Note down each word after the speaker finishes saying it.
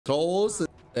Trolls.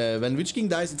 When Witch King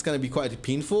dies, it's gonna be quite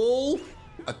painful.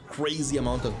 A crazy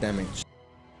amount of damage.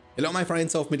 Hello my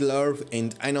friends of Middle Earth,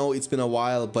 and I know it's been a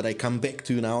while, but I come back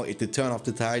to you now at the turn of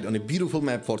the tide on a beautiful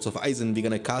map, Forts of Eisen. We're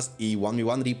gonna cast a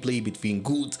 1v1 replay between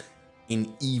good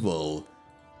and evil.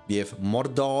 We have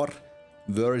Mordor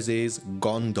versus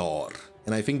Gondor.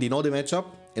 And I think they know the matchup.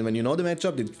 And when you know the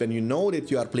matchup, when you know that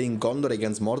you are playing Gondor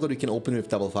against Mordor, you can open with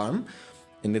double farm.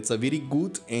 And it's a very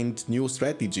good and new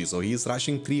strategy. So he is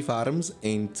rushing 3 farms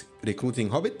and recruiting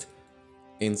Hobbit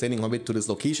and sending Hobbit to this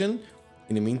location.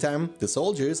 In the meantime, the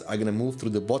soldiers are gonna move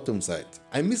through the bottom side.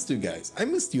 I missed you guys. I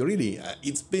missed you really.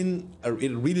 It's been a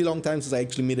really long time since I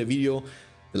actually made a video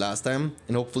the last time.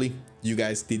 And hopefully you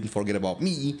guys didn't forget about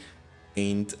me.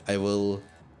 And I will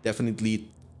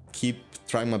definitely keep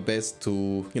trying my best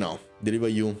to, deliver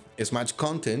you as much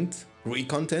content, great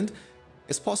content,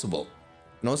 as possible.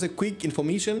 And also quick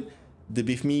information, the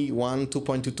BFME1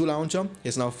 2.22 launcher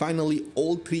has now finally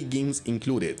all 3 games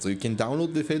included. So you can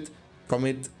download with it from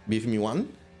it BFME1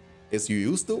 as you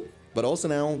used to, but also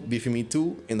now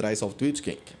BFME2 and Rise of the Witch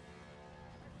King.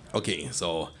 Okay,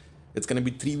 so it's gonna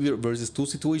be 3 versus 2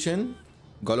 situation.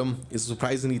 Gollum is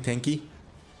surprisingly tanky,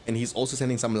 and he's also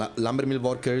sending some lumber mill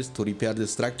workers to repair the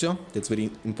structure. That's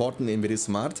very important and very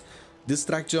smart. This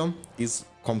structure is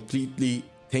completely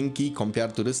tanky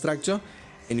compared to this structure.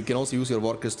 And you can also use your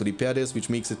workers to repair this, which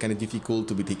makes it kind of difficult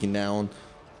to be taken down.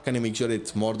 Kind of make sure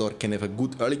that Mordor can have a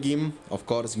good early game. Of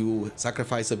course, you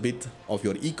sacrifice a bit of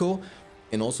your eco.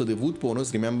 And also the wood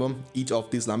bonus. Remember, each of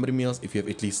these lumber mills, if you have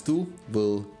at least 2,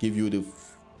 will give you the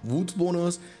wood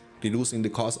bonus, reducing the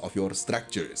cost of your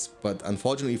structures. But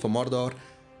unfortunately for Mordor,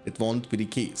 it won't be the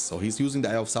case. So he's using the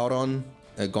Eye of Sauron.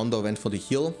 Gondor went for the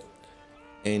heal.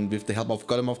 And with the help of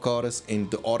Gollum, of course,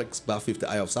 and the Orcs buff with the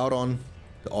Eye of Sauron,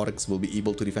 the Orcs will be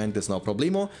able to defend this, no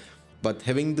problemo. But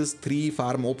having this 3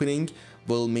 farm opening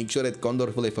will make sure that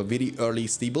Gondor will have a very early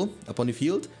stable upon the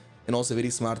field. And also a very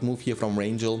smart move here from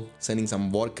Rangel, sending some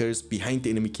workers behind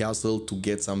the enemy castle to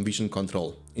get some vision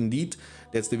control. Indeed,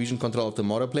 that's the vision control of the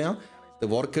Mordor player. The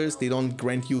workers, they don't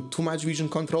grant you too much vision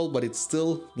control, but it's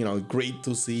still, great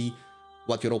to see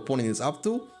what your opponent is up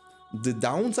to. The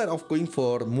downside of going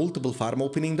for multiple farm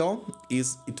opening though,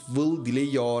 is it will delay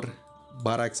your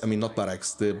barracks, not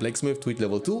barracks, the blacksmith to hit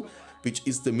level 2, which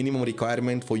is the minimum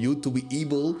requirement for you to be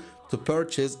able to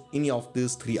purchase any of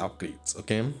these 3 upgrades,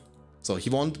 okay? So he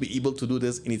won't be able to do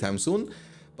this anytime soon,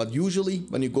 but usually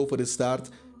when you go for the start,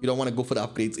 you don't want to go for the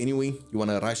upgrades anyway, you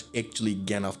want to rush actually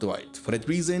Gan of the White. For that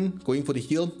reason, going for the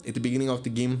heal at the beginning of the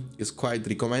game is quite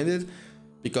recommended,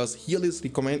 because heal is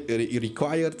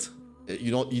required.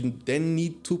 You then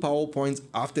need 2 power points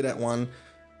after that one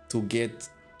to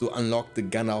unlock the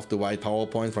Gun of the White power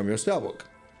point from your spellbook.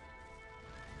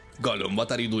 Gollum,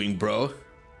 what are you doing, bro?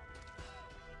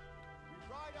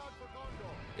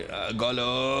 Yeah, Gollum!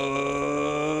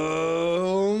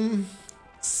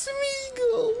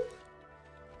 Smeagol!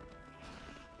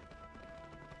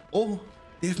 Oh,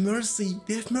 they have mercy!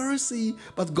 They have mercy!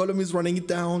 But Gollum is running it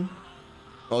down.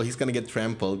 Oh, he's gonna get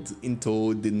trampled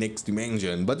into the next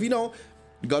dimension. But we know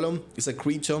Gollum is a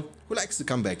creature who likes to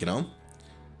come back, Who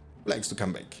likes to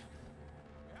come back.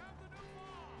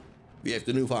 We have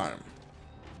the new farm.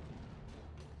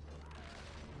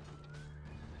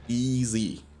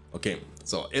 Easy. Okay,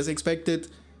 so as expected,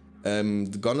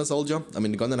 the Gondor soldier, the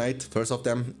Gondor knight, first of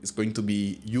them, is going to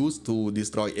be used to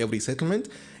destroy every settlement.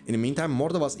 In the meantime,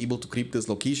 Mordor was able to creep this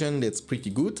location. That's pretty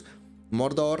good.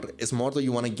 As Mordor,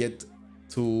 you want to get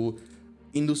to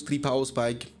industry power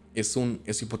spike as soon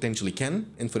as you potentially can,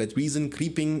 and for that reason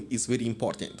creeping is very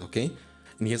important, okay?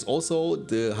 And he has also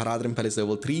the Haradrim Palace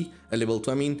level 2,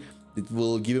 that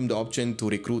will give him the option to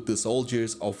recruit the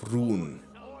soldiers of Rune,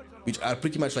 which are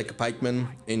pretty much like a pikeman,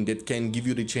 and that can give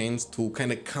you the chance to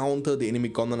kind of counter the enemy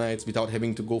Gondor Knights without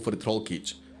having to go for the Troll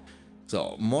Cage.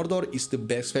 So Mordor is the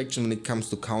best faction when it comes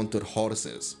to counter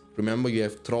horses. Remember, you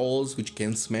have trolls which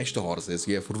can smash the horses,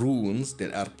 you have runes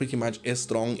that are pretty much as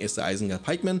strong as the Isengard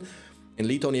pikemen, and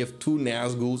later on you have 2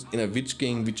 Nazgûls and a Witch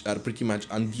King which are pretty much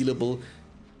undealable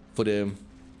for the...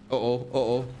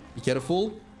 be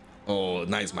careful. Oh,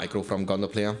 nice micro from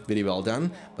Gondor player, very well done,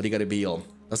 but he got a heal.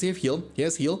 Does he have heal? He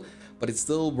has heal, but it's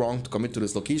still wrong to commit to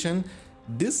this location.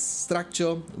 This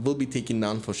structure will be taken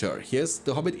down for sure. He has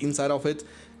the Hobbit inside of it,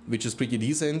 which is pretty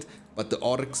decent, but the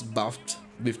Orcs buffed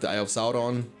with the Eye of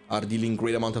Sauron are dealing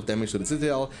great amount of damage to the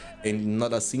Citadel, and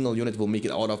not a single unit will make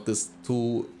it out of these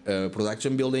 2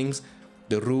 production buildings.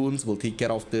 The runes will take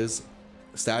care of this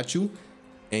statue,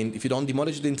 and if you don't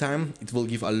demolish it in time, it will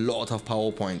give a lot of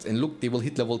power points. And look, they will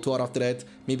hit level 2 after that,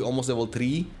 maybe almost level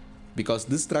 3, because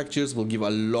these structures will give a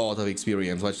lot of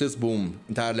experience. Watch this, boom,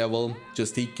 entire level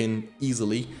just taken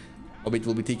easily. Orbit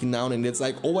will be taken down, and it's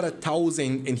like over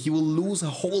 1,000, and he will lose a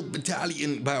whole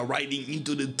battalion by riding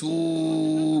into the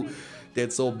 2.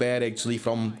 That's so bad actually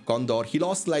from Gondor. He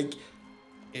lost like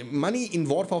money in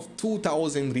worth of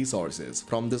 2,000 resources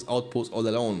from this outpost all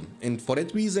alone. And for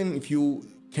that reason, if you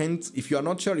are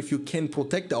not sure if you can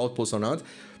protect the outpost or not,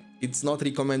 it's not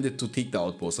recommended to take the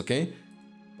outpost, okay?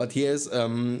 But he has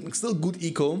still good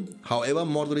eco. However,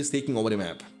 Mordor is taking over the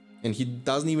map, and he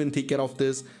doesn't even take care of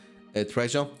this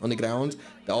treasure on the ground.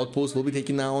 The outpost will be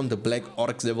taken down. The black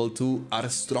orcs level 2 are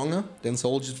stronger than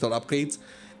soldiers without upgrades,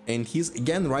 and he's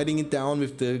again riding it down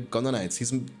with the Gondor Knights.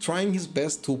 He's trying his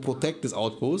best to protect this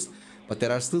outpost, but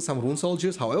there are still some rune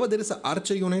soldiers. However, there is an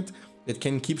archer unit that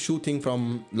can keep shooting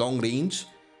from long range,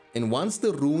 and once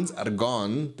the runes are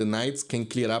gone, the knights can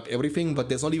clear up everything, but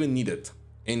that's not even needed,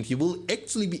 and he will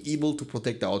actually be able to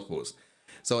protect the outpost.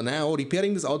 So now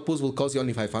repairing this outpost will cost you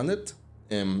only 500.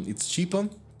 It's cheaper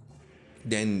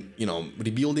than, you know,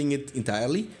 rebuilding it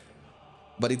entirely,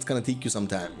 but it's gonna take you some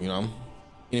time, you know.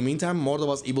 In the meantime, Mordor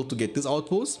was able to get this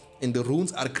outpost, and the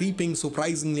runes are creeping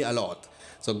surprisingly a lot.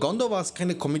 So Gondor was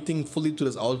kind of committing fully to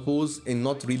this outpost and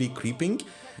not really creeping,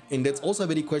 and that's also a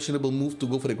very questionable move to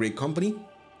go for the Great Company,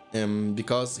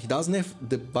 because he doesn't have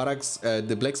the barracks,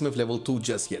 the blacksmith level 2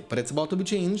 just yet, but it's about to be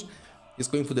changed. He's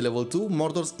going for the level 2.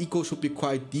 Mordor's eco should be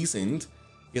quite decent.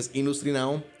 He has industry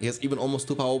now. He has even almost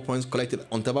 2 power points collected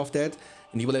on top of that,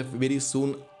 and he will have very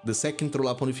soon the second troll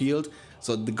up on the field.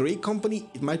 So the Great Company,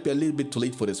 it might be a little bit too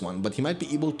late for this one, but he might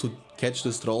be able to catch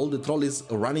this troll. The troll is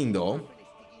running though.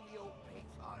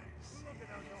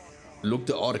 Look,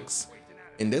 the orcs.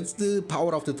 And that's the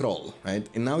power of the troll, right?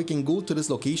 And now we can go to this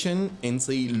location and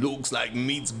say, looks like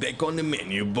meat's back on the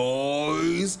menu,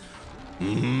 boys.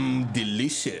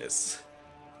 Delicious.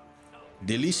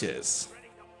 Delicious.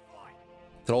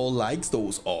 Troll likes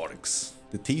those orcs,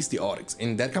 the tasty orcs.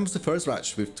 And there comes the first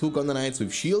rush with 2 Gondor Knights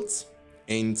with shields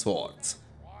and swords.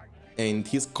 And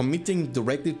he's committing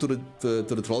directly to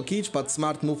the troll cage, but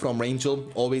smart move from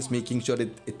Rangel, always making sure that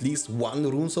at least 1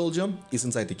 rune soldier is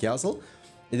inside the castle.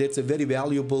 And that's a very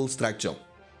valuable structure.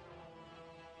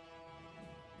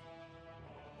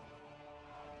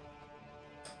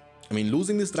 I mean,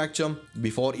 losing the structure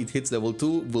before it hits level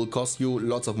 2 will cost you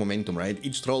lots of momentum, right?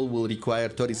 Each troll will require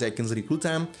 30 seconds recruit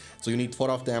time, so you need 4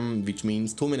 of them, which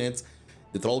means 2 minutes.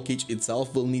 The troll cage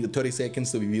itself will need 30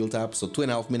 seconds to be built up, so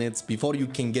 2.5 minutes before you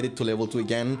can get it to level 2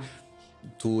 again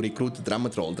to recruit the Drama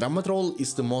Troll. Drama Troll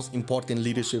is the most important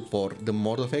leadership for the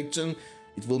Mordor faction.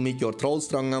 It will make your troll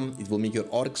stronger, it will make your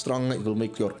orc stronger, it will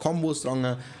make your combo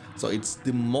stronger, so it's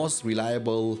the most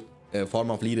reliable form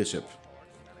of leadership.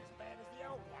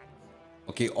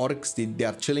 Okay, orcs, they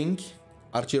are chilling.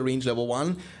 Archer range level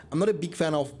 1. I'm not a big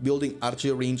fan of building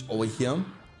archer range over here.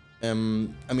 I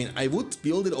mean, I would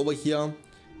build it over here,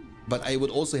 but I would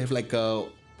also have like a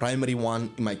primary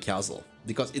one in my castle,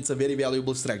 because it's a very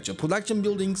valuable structure. Production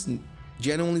buildings,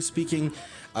 generally speaking,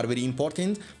 are very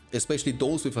important, especially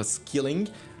those with a skilling.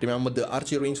 Remember, the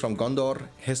archer range from Gondor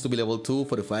has to be level 2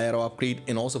 for the fire arrow upgrade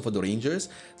and also for the rangers.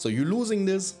 So you losing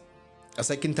this a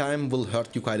second time will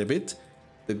hurt you quite a bit.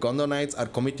 The Gondor Knights are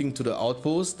committing to the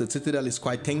outpost. The Citadel is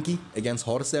quite tanky against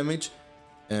horse damage.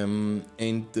 And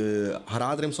the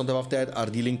Haradrims on top of that are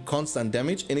dealing constant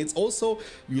damage. And it's also,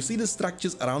 you see the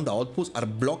structures around the outpost are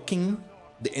blocking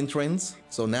the entrance.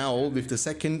 So now with the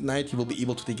second knight he will be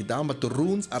able to take it down, but the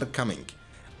runes are coming.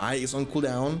 Eye is on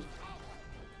cooldown.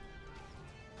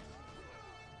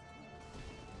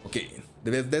 Okay,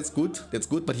 that's good,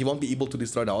 but he won't be able to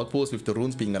destroy the outpost with the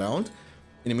runes being around.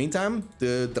 In the meantime,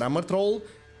 the Drummer Troll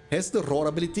has the Roar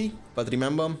ability, but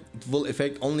remember, it will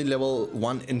affect only level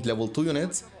 1 and level 2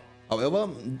 units. However,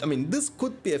 I mean, this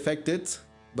could be affected,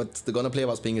 but the Gondor player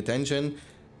was paying attention.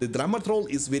 The Drummer Troll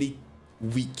is very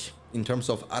weak in terms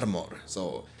of armor,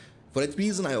 so for that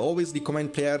reason I always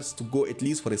recommend players to go at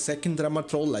least for a second Drummer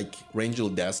Troll like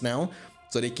Rangel does now,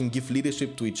 so they can give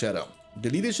leadership to each other. The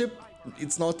leadership,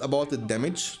 it's not about the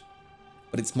damage,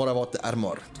 but it's more about the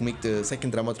armor to make the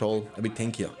second Drummer Troll a bit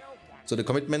tankier. So the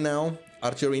commitment now,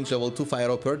 archer range level 2 fire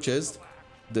arrow purchased.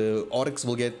 The orcs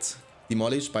will get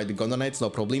demolished by the Gondor Knights, no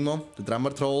problemo. The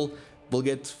Drummer Troll will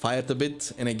get fired a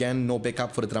bit, and again, no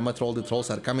backup for the Drummer Troll. The trolls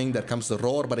are coming, there comes the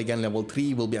Roar, but again, level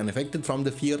 3 will be unaffected from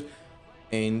the fear.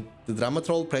 And the Drummer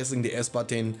Troll pressing the S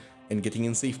button and getting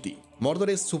in safety. Mordor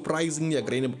is surprisingly a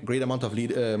great amount of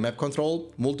map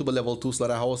control, multiple level 2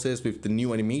 slaughterhouses with the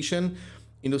new animation.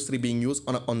 Industry being used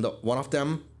on one of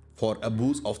them for a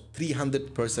boost of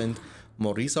 300%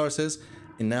 more resources.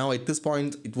 And now at this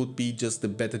point, it would be just the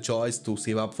better choice to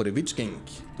save up for the Witch King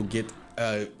to get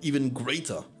even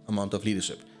greater amount of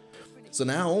leadership. So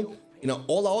now, in an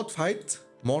all-out fight,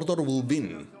 Mordor will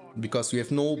win because you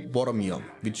have no Boromir,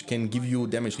 which can give you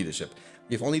damage leadership.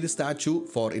 You have only the statue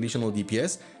for additional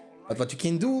DPS, but what you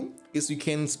can do is you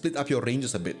can split up your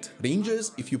rangers a bit.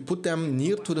 Rangers, if you put them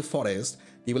near to the forest,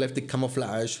 they will have the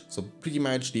camouflage, so pretty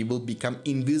much they will become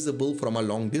invisible from a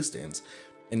long distance.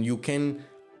 And you can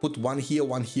put one here,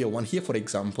 one here, one here, for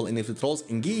example, and if the trolls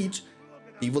engage,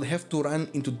 they will have to run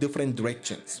into different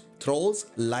directions. Trolls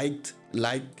like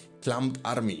clumped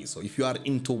army. So if you are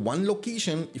into one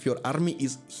location, if your army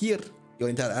is here, your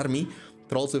entire army,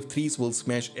 trolls with trees will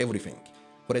smash everything.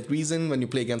 For that reason, when you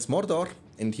play against Mordor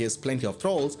and he has plenty of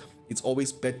trolls, it's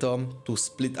always better to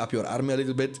split up your army a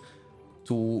little bit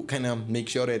to kind of make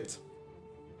sure that,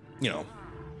 you know,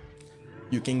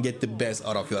 you can get the best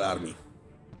out of your army.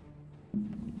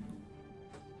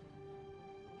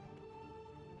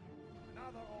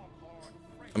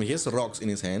 I mean, he has rocks in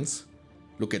his hands.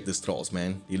 Look at these trolls,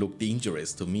 man. They look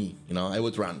dangerous to me. You know, I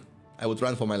would run. I would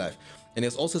run for my life. And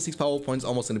there's also 6 power points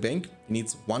almost in the bank. He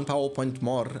needs 1 power point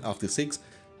more after 6.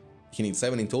 He needs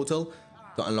 7 in total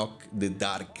to unlock the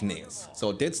darkness.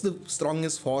 So that's the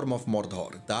strongest form of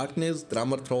Mordor. Darkness,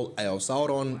 Drummer Troll, Eye of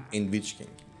Sauron, and Witch King.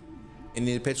 And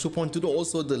in patch 2.2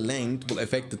 also the length will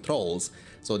affect the trolls.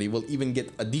 So they will even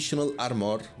get additional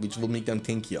armor, which will make them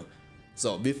tankier.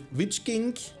 So with Witch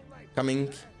King coming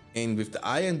and with the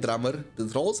Eye and Drummer, the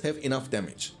trolls have enough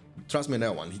damage. Trust me on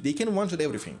that one. They can one-shot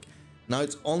everything. Now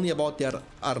it's only about their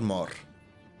armor.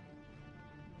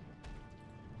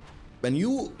 When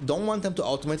you don't want them to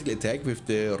automatically attack with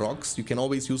the rocks, you can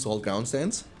always use all ground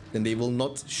stance. Then they will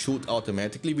not shoot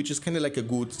automatically, which is kind of like a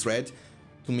good threat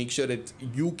to make sure that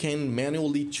you can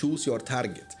manually choose your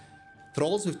target.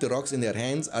 Trolls with the rocks in their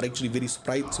hands are actually very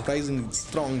surprisingly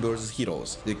strong versus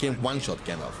heroes. They can one-shot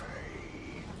kind of.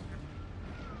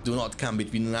 Do not come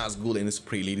between Nazgul and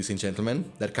Spree, ladies and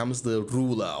gentlemen. There comes the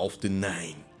ruler of the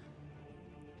Nine.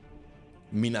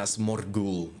 Minas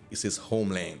Morgul is his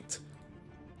homeland.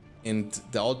 And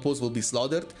the outpost will be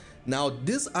slaughtered. Now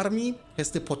this army has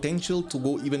the potential to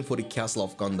go even for the Castle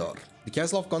of Gondor. The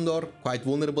Castle of Gondor, quite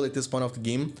vulnerable at this point of the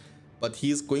game, but he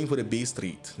is going for the base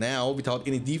trade. Now, without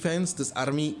any defense, this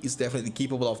army is definitely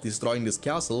capable of destroying this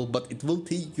castle, but it will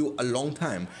take you a long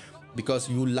time because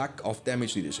you lack of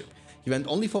damage leadership. He went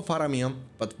only for Faramir,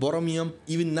 but Boromir,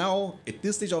 even now, at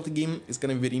this stage of the game, is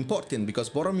going to be very important because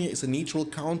Boromir is a natural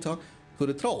counter to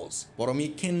the trolls.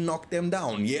 Boromir can knock them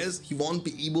down. Yes, he won't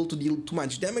be able to deal too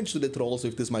much damage to the trolls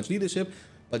with this much leadership,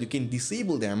 but you can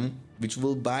disable them, which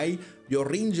will buy your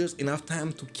rangers enough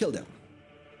time to kill them.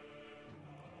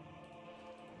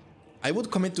 I would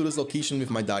commit to this location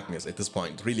with my darkness at this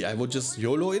point. Really, I would just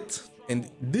YOLO it. And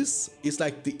this is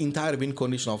like the entire win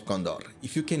condition of Gondor.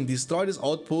 If you can destroy this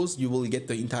outpost, you will get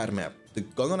the entire map. The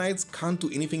Gondor Knights can't do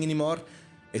anything anymore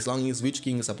as long as Witch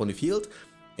King is up on the field.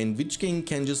 And Witch King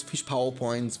can just fish power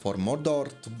points for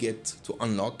Mordor to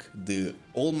unlock the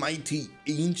almighty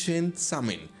ancient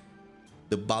summon,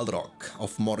 the Balrog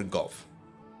of Morgoth,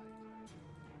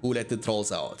 who let the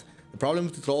trolls out. The problem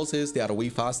with the trolls is they are way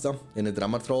faster than the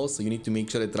Drummer trolls, so you need to make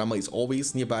sure that Drummer is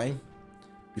always nearby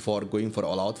before going for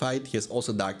all-out fight. He has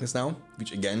also darkness now,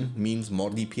 which again means more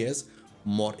DPS,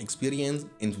 more experience,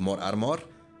 and more armor.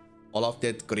 All of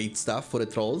that great stuff for the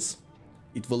trolls.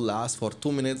 It will last for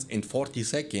 2 minutes and 40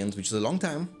 seconds, which is a long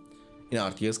time in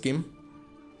an RTS game.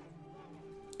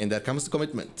 And there comes the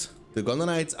commitment. The Gondor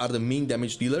Knights are the main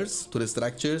damage dealers to the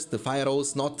structures. The Fire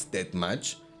Arrows not that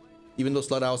much, even though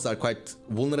Slaughterhouse are quite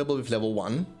vulnerable with level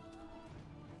 1.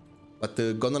 But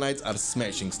the Gondor Knights are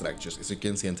smashing structures, as you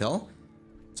can see and tell.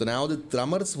 So now the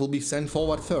Drummers will be sent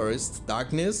forward first.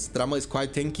 Darkness, Drummer is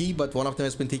quite tanky, but one of them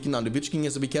has been taken down. The Witch King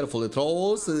has to be careful. The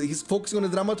Trolls, he's focusing on the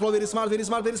Drummer Troll, very smart, very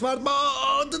smart, very smart.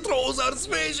 But the Trolls are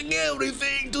smashing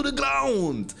everything to the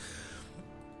ground.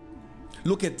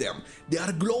 Look at them. They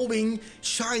are glowing,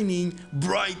 shining,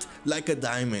 bright like a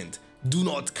diamond. Do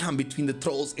not come between the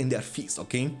Trolls and their feast,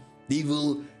 okay? They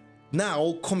will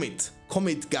now commit.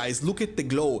 Commit, guys. Look at the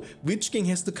glow. Witch King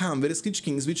has to come. Where is Witch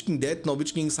King? Is Witch King dead? No,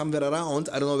 Witch King is somewhere around.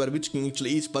 I don't know where Witch King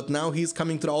actually is, but now he's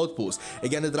coming to the outpost.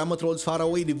 Again, the Drummer Troll is far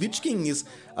away. The Witch King is,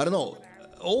 I don't know.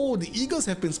 Oh, the Eagles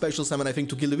have been special summoned, I think,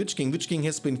 to kill the Witch King. Witch King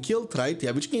has been killed, right?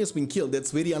 Yeah, Witch King has been killed.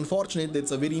 That's very unfortunate.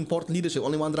 That's a very important leadership.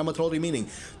 Only one Drummer Troll remaining.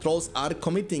 Trolls are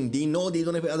committing. They know they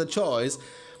don't have other choice.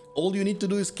 All you need to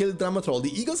do is kill Drummer Troll.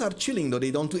 The Eagles are chilling though, they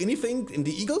don't do anything. And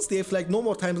the Eagles, they have like no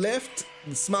more time left.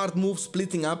 Smart move,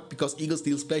 splitting up, because Eagles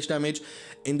deal splash damage.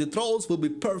 And the Trolls will be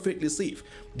perfectly safe.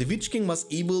 The Witch King was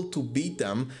able to beat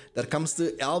them. There comes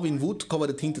the Alvin Wood to cover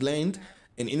the Tainted Land.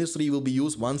 and Industry will be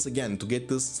used once again to get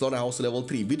this Slaughterhouse to level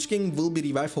 3. Witch King will be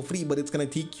revived for free, but it's gonna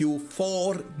take you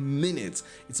 4 minutes.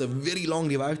 It's a very long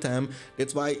revive time.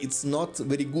 That's why it's not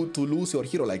very good to lose your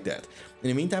hero like that. In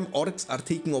the meantime, orcs are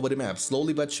taking over the map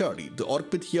slowly but surely. The orc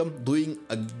pit here doing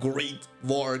a great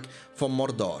work for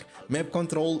Mordor. Map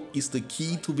control is the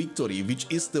key to victory, which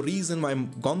is the reason why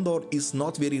Gondor is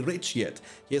not very rich yet.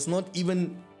 He has not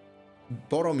even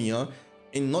Boromir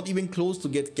and not even close to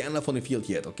get Gandalf on the field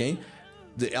yet, okay?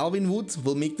 The Elven Wood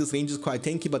will make these ranges quite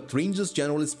tanky, but ranges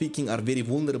generally speaking are very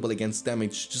vulnerable against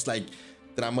damage, just like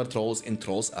Drummer Trolls and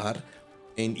Trolls are.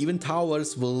 And even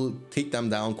towers will take them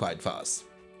down quite fast.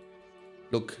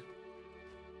 Look.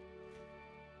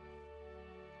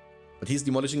 But he's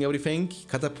demolishing everything.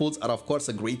 Catapults are of course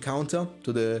a great counter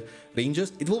to the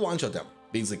ranges. It will one-shot them,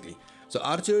 basically. So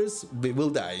archers will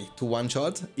die to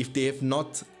one-shot if they have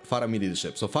not Faramir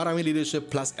leadership. So Faramir leadership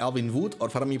plus Elven Wood or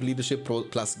Faramir leadership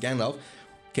plus Gandalf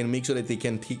can make sure that they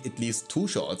can take at least 2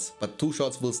 shots, but 2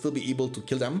 shots will still be able to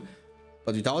kill them.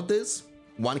 But without this,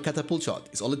 1 catapult shot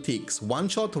is all it takes. 1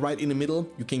 shot right in the middle,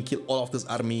 you can kill all of this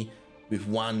army with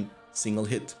 1 single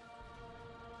hit.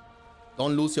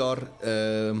 Don't lose your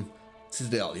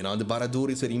Citadel, you know, the Barad-dûr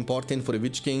is very important for the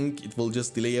Witch King. It will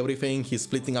just delay everything. He's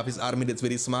splitting up his army, that's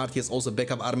very smart. He has also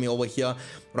backup army over here,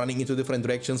 running into different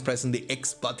directions, pressing the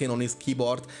X button on his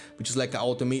keyboard, which is like an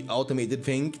automated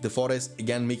thing. The forest,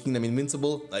 again, making them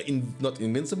invincible. Not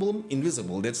invincible,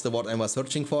 invisible. That's the word I was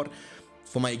searching for.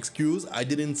 For my excuse, I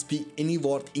didn't speak any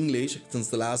word English since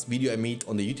the last video I made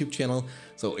on the YouTube channel,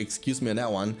 so excuse me on that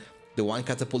one. The 1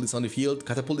 catapult is on the field.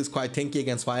 Catapult is quite tanky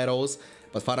against fire arrows,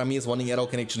 but Faramir's 1 arrow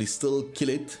can actually still kill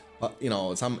it. You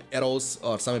know, some arrows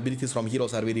or some abilities from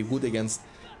heroes are very good against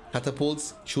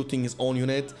catapults, shooting his own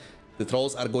unit. The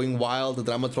trolls are going wild. The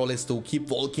drummer troll has to keep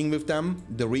walking with them.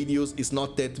 The radius is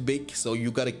not that big, so you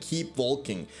gotta keep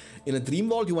walking. In a dream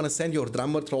world, you want to send your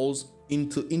drummer trolls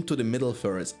into the middle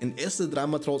first, and as the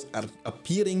drummer trolls are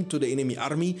appearing to the enemy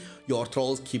army, your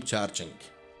trolls keep charging.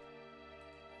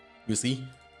 You see?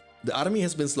 The army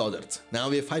has been slaughtered. Now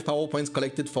we have 5 power points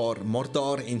collected for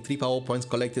Mordor and 3 power points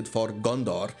collected for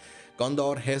Gondor.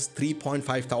 Gondor has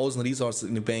 3.5 thousand resources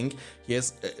in the bank. He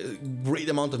has a great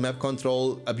amount of map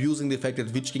control, abusing the fact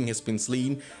that Witch King has been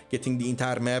slain, getting the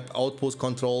entire map, outpost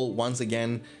control once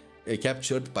again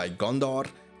captured by Gondor.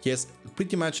 He has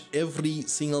pretty much every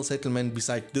single settlement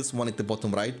besides this one at the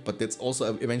bottom right, but that's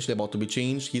also eventually about to be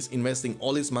changed. He's investing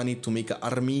all his money to make an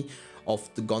army of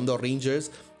the Gondor Rangers,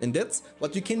 and that's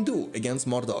what you can do against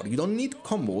Mordor. You don't need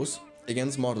combos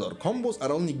against Mordor. Combos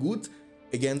are only good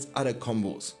against other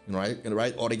combos,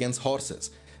 right? Or against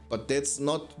horses, but that's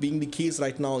not being the case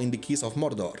right now in the case of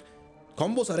Mordor.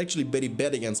 Combos are actually very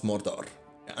bad against Mordor,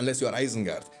 unless you are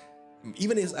Isengard.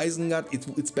 Even as Isengard,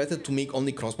 it's better to make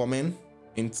only crossbowmen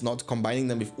and not combining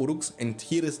them with Uruks, and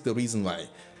here is the reason why.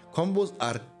 Combos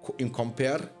are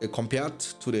compared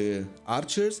to the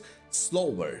archers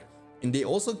slower, and they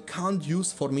also can't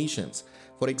use formations.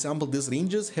 For example, these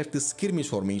rangers have this skirmish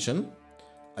formation.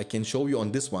 I can show you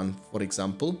on this one, for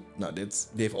example. No,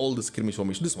 they have all the skirmish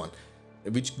formation, this one,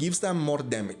 which gives them more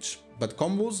damage. But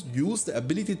combos use the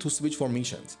ability to switch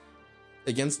formations.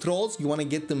 Against trolls, you want to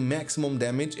get the maximum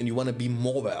damage and you want to be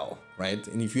mobile, right?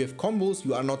 And if you have combos,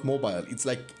 you are not mobile. It's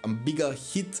like a bigger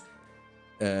hit.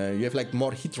 You have like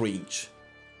more hit range,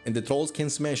 and the trolls can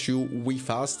smash you way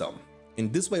faster.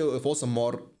 And this way you have also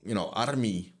more, you know,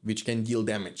 army which can deal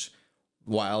damage.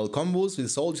 While combos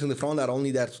with soldiers in the front are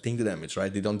only there to take the damage,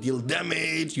 right? They don't deal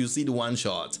damage. You see the one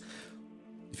shot.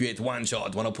 If you had one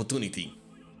shot, one opportunity.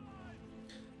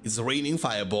 It's raining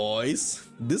fire, boys.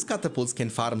 These catapults can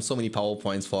farm so many power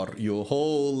points for you.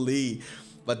 Holy.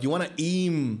 But you want to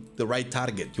aim the right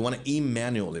target. You want to aim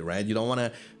manually, right? You don't want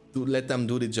to let them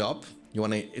do the job. You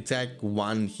want to attack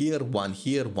one here, one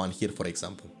here, one here, for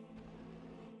example.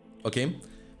 Okay.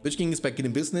 Witch King is back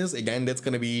in business. Again, that's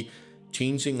going to be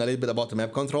changing a little bit about the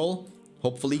map control.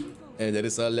 Hopefully. There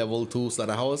is a level 2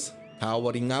 slaughterhouse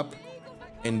powering up.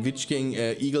 And Witch King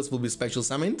Eagles will be special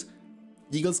summoned.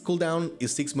 Eagles cooldown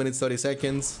is 6 minutes 30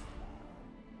 seconds.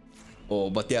 Oh,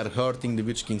 but they are hurting the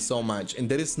Witch King so much. And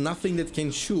there is nothing that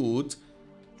can shoot.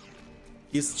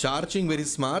 He's charging very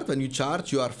smart. When you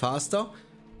charge, you are faster.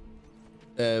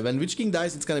 When Witch King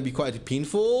dies, it's gonna be quite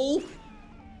painful.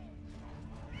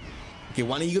 Okay,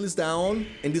 one eagle is down,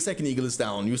 and the second eagle is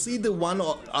down. You see the one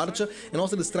archer, and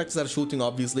also the structures are shooting,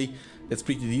 obviously. That's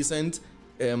pretty decent.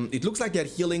 It looks like they're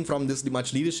healing from this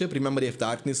much leadership. Remember, they have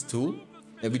darkness too,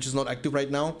 which is not active right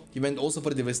now. He went also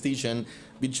for devastation,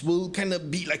 which will kind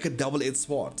of be like a double-edged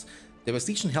sword.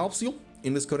 Devastation helps you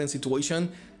in this current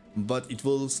situation, but it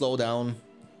will slow down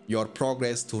your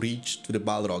progress to reach to the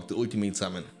Balrog, the ultimate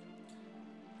summon.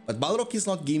 But Balrog is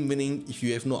not game winning if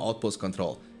you have no outpost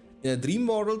control. In a dream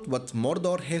world, what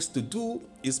Mordor has to do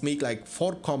is make like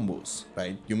 4 combos,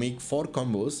 right? You make 4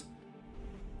 combos.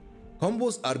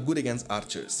 Combos are good against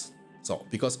archers. So,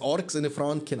 because orcs in the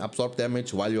front can absorb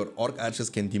damage while your orc archers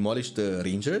can demolish the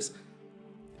rangers.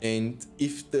 And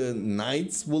if the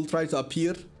knights will try to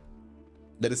appear,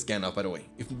 that is Gandalf, by the way.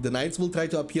 If the knights will try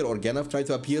to appear or Gandalf try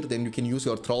to appear, then you can use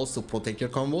your trolls to protect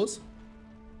your combos.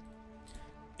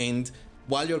 And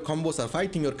while your combos are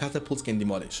fighting, your catapults can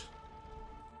demolish.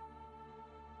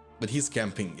 But he's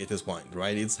camping at this point,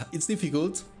 right? It's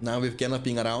difficult now with Gandalf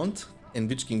being around and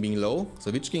Witch King being low.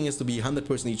 So Witch King has to be 100%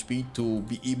 HP to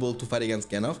be able to fight against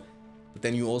Gandalf. But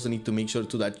then you also need to make sure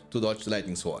to dodge the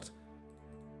lightning sword.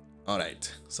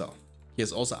 Alright, so he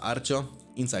has also Archer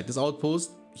inside this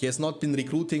outpost. He has not been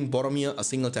recruiting Boromir a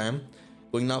single time.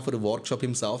 Going now for the workshop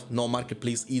himself. No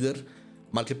marketplace either.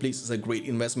 Marketplace is a great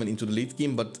investment into the late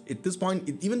game, but at this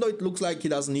point, even though it looks like he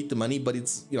doesn't need the money, but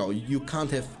it's, you know, you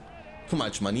can't have too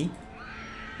much money.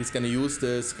 He's gonna use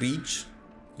the Screech,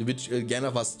 which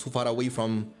Gandalf was too far away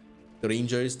from the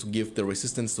Rangers to give the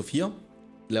resistance to fear.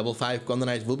 Level 5 Gondor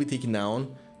Knight will be taken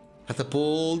down.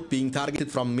 Catapult being targeted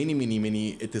from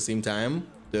many at the same time.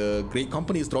 The Great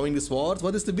Company is throwing the swords.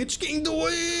 What is the Witch King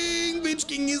doing? Witch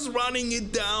King is running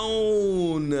it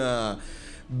down.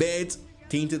 Bad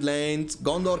Tainted Land.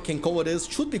 Gondor can cover this,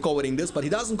 should be covering this, but he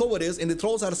doesn't cover this, and the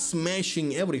trolls are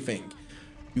smashing everything.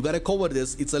 You gotta cover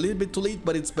this. It's a little bit too late,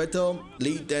 but it's better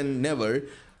late than never.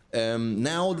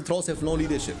 Now the trolls have no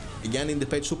leadership. Again, in the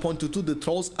patch 2.22, the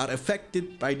trolls are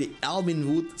affected by the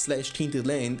Alvinwood / Tainted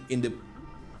Land. In the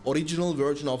original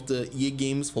version of the EA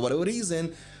games, for whatever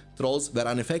reason, trolls were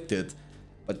unaffected.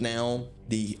 But now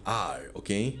they are,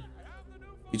 okay?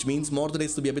 Which means Mordor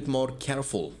has to be a bit more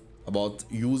careful about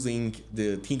using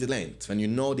the Tainted Land when you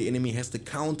know the enemy has the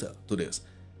counter to this.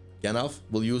 Gandalf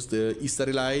will use the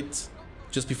Easterly Light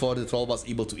just before the troll was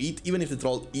able to eat. Even if the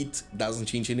troll eat doesn't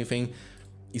change anything,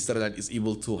 Easterly Light is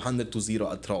able to 100 to 0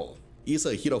 a troll. He's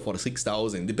a hero for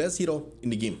 6,000, the best hero in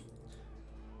the game.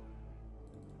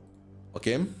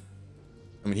 Okay,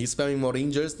 I mean, he's spamming more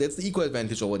rangers. That's the equal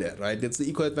advantage over there, right? That's the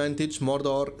equal advantage.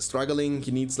 Mordor struggling.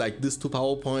 He needs like this 2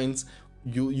 power points.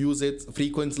 You use it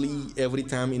frequently every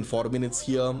time in 4 minutes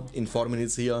here, in 4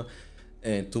 minutes here,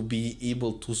 to be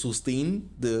able to sustain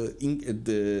the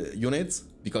units,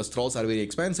 because trolls are very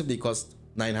expensive. They cost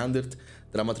 900.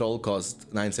 Drama Troll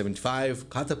cost 975.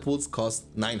 Catapults cost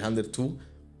 900 too.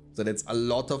 So that's a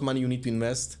lot of money you need to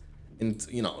invest. And,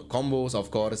 you know, combos, of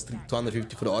course,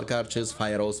 250 for the Orc Archers.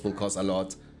 Fire Arrows will cost a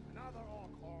lot.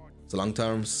 So long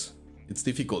terms, it's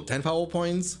difficult. 10 power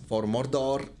points for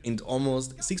Mordor and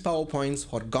almost 6 power points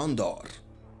for Gondor.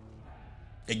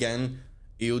 Again,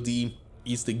 AOD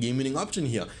is the game winning option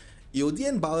here. AOD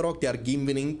and Balrog, they are game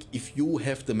winning if you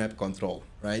have the map control,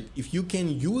 right? If you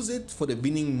can use it for the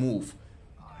winning move.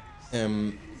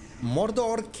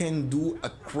 Mordor can do a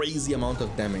crazy amount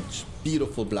of damage.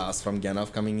 Beautiful blast from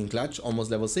Gandalf coming in clutch,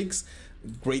 almost level 6.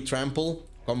 Great trample.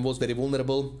 Combos very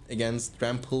vulnerable against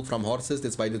trample from horses.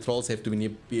 That's why the trolls have to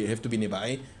be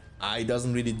nearby. Eye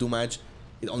doesn't really do much.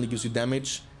 It only gives you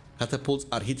damage. Catapults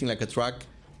are hitting like a truck.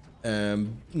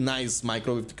 Nice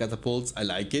micro with the catapults. I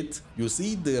like it. You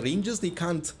see, the ranges, they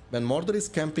can't. When Mordor is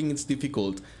camping, it's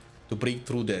difficult to break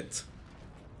through that.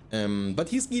 But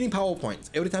he's getting power points.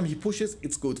 Every time he pushes,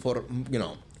 it's good for, you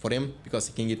know, for him, because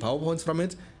he can get power points from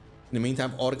it. In the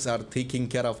meantime, orcs are taking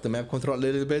care of the map control a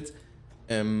little bit.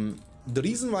 The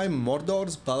reason why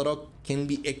Mordor's Balrog can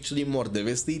be actually more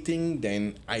devastating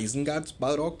than Isengard's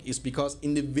Balrog is because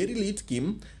in the very late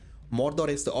game, Mordor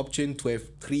has the option to have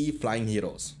 3 flying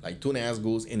heroes, like 2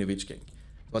 Nazgûls and a Witch King.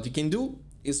 What you can do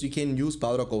is you can use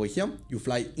Balrog over here. You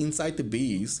fly inside the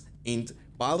base, and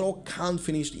Balrog can't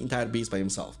finish the entire base by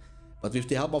himself. But with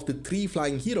the help of the 3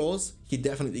 flying heroes, he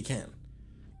definitely can.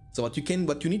 So what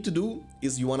you need to do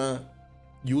is you wanna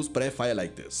use Breath Fire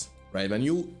like this, right? When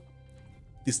you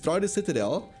destroy the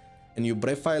citadel and you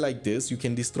Breath Fire like this, you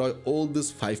can destroy all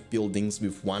these 5 buildings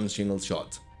with 1 single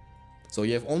shot. So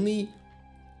you have only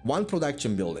 1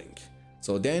 production building.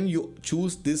 So then you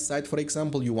choose this side, for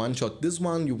example, you one-shot this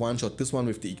one, you one-shot this one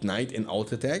with the Ignite and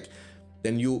Auto Attack.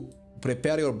 Then you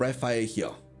prepare your Breath Fire here,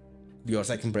 your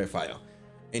second Breath Fire.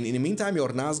 And in the meantime, your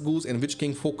Nazgûls and Witch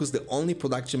King focus the only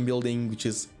production building which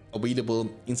is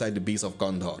available inside the base of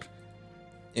Gondor.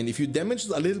 And if you damage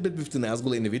a little bit with the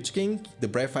Nazgûl and the Witch King, the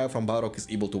Breath Fire from Balrog is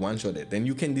able to one-shot it. Then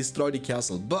you can destroy the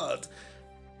castle. But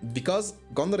because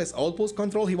Gondor has outpost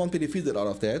control, he won't be defeated out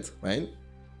of that, right?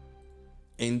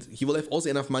 And he will have also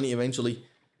enough money eventually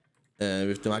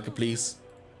with the marketplace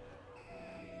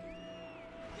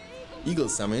Eagle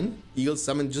Summon. Eagle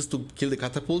Summon just to kill the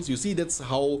catapults. You see, that's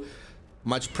how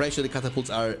much pressure the catapults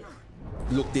are.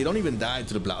 Look, they don't even die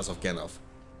to the blast of Gandalf.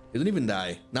 They don't even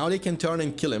die. Now they can turn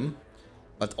and kill him,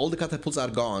 but all the catapults are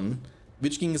gone.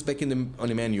 Witch King is back in on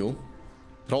the menu.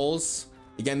 Trolls.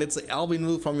 Again, that's an Alvin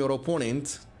Will from your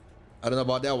opponent. I don't know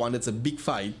about that one. That's a big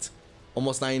fight.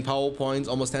 Almost 9 power points,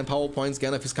 almost 10 power points.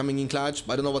 Gandalf is coming in clutch.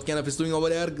 I don't know what Gandalf is doing over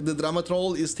there. The Drama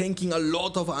Troll is taking a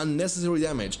lot of unnecessary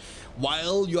damage.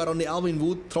 While you are on the Alvin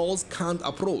Wood, trolls can't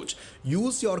approach.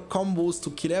 Use your combos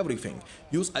to kill everything.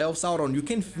 Use Eye of Sauron. You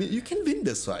can win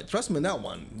this fight. Trust me on that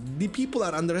one. The people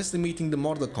are underestimating the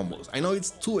Mordor combos. I know it's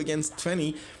 2 against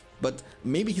 20, but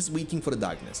maybe he's waiting for the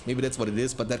darkness. Maybe that's what it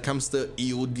is. But there comes the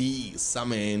EOD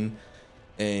summon,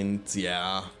 and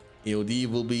yeah, EOD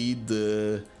will be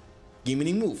the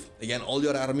game-winning move. Again, all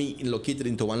your army located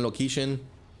into one location.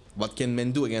 What can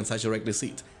men do against such a reckless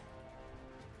seat?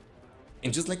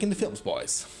 And just like in the films,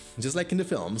 boys, just like in the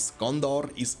films,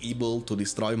 Gondor is able to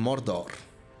destroy Mordor.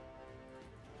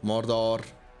 Mordor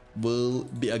will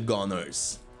be a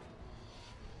goners.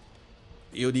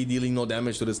 EOD dealing no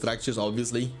damage to the structures,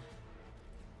 obviously.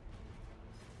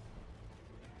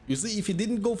 You see, if he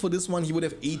didn't go for this one, he would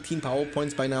have 18 power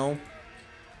points by now.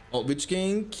 Oh, Witch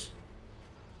King.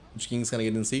 Witch King is gonna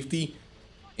get in safety,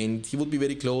 and he would be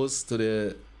very close to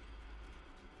the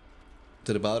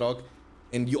Balrog.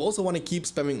 And you also want to keep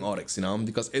spamming Oryx, you know,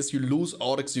 because as you lose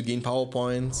Oryx, you gain power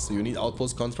points, so you need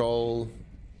outpost control.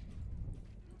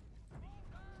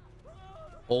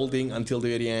 Holding until the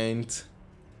very end.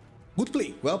 Good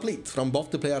play, well played from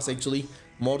both the players actually.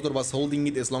 Mordor was holding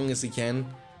it as long as he can.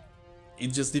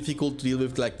 It's just difficult to deal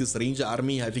with like this ranger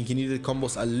army. I think he needed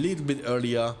combos a little bit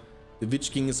earlier. The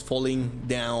Witch King is falling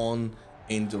down,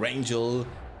 and Rangel,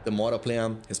 the Mordor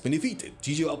player, has been defeated.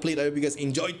 GG, well played. I hope you guys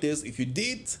enjoyed this. If you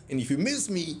did, and if you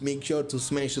missed me, make sure to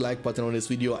smash the like button on this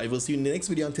video. I will see you in the next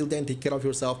video. Until then, take care of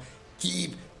yourself.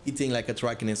 Keep eating like a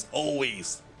truck, and as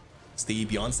always, stay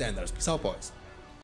beyond standards. Peace out, boys.